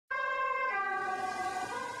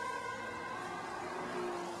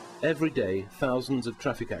Every day, thousands of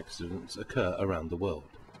traffic accidents occur around the world.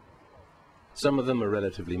 Some of them are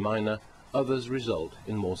relatively minor, others result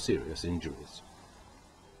in more serious injuries.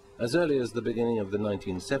 As early as the beginning of the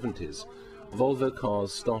 1970s, Volvo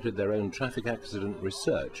Cars started their own traffic accident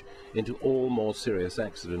research into all more serious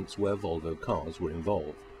accidents where Volvo Cars were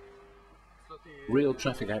involved. Real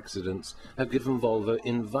traffic accidents have given Volvo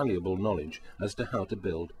invaluable knowledge as to how to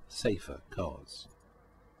build safer cars.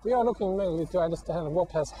 We are looking mainly to understand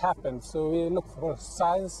what has happened, so we look for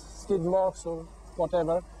signs, skid marks or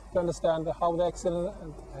whatever, to understand how the accident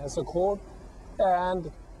has occurred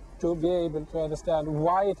and to be able to understand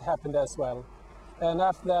why it happened as well. And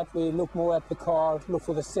after that we look more at the car, look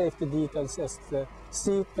for the safety details as the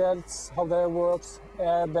seat belts, how they work,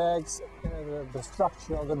 airbags, the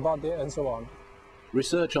structure of the body and so on.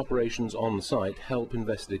 Research operations on site help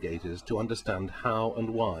investigators to understand how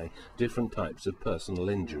and why different types of personal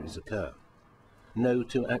injuries occur. No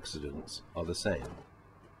two accidents are the same.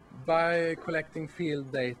 By collecting field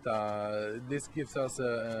data, this gives us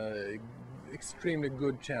an extremely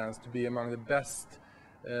good chance to be among the best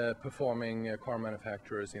performing car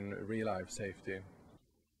manufacturers in real-life safety.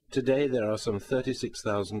 Today there are some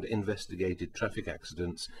 36,000 investigated traffic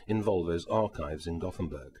accidents in Volvo's archives in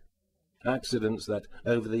Gothenburg. Accidents that,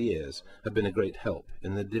 over the years, have been a great help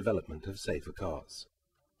in the development of safer cars.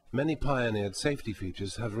 Many pioneered safety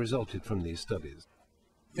features have resulted from these studies.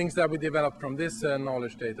 Things that we developed from this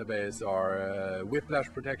knowledge database are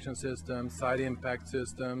whiplash protection systems, side impact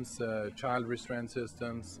systems, child restraint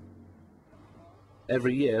systems.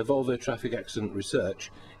 Every year, Volvo Traffic Accident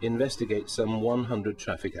Research investigates some 100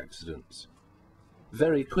 traffic accidents.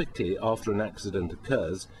 Very quickly after an accident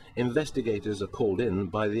occurs, investigators are called in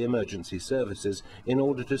by the emergency services in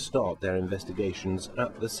order to start their investigations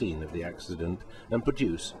at the scene of the accident and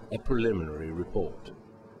produce a preliminary report.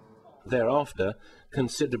 Thereafter,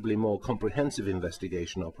 considerably more comprehensive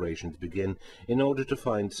investigation operations begin in order to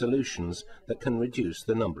find solutions that can reduce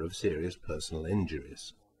the number of serious personal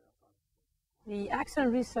injuries. The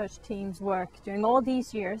accident research team's work during all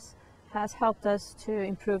these years has helped us to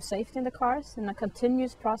improve safety in the cars in a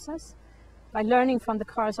continuous process by learning from the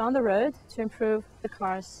cars on the road to improve the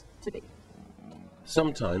cars to be.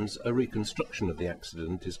 Sometimes a reconstruction of the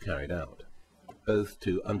accident is carried out, both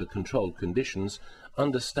to, under controlled conditions,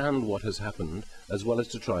 understand what has happened, as well as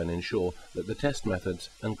to try and ensure that the test methods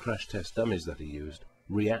and crash test dummies that are used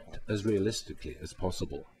react as realistically as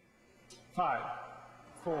possible. 5,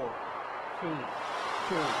 4, 3,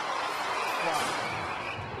 2, 1.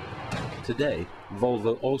 Today,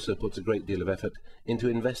 Volvo also puts a great deal of effort into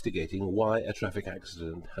investigating why a traffic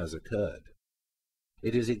accident has occurred.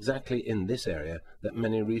 It is exactly in this area that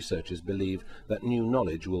many researchers believe that new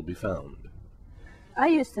knowledge will be found. I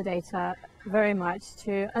use the data very much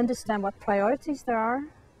to understand what priorities there are,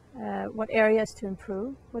 what areas to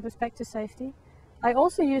improve with respect to safety. I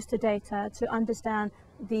also use the data to understand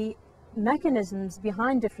the mechanisms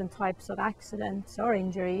behind different types of accidents or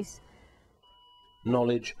injuries.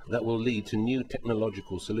 Knowledge that will lead to new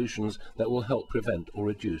technological solutions that will help prevent or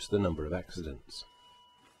reduce the number of accidents.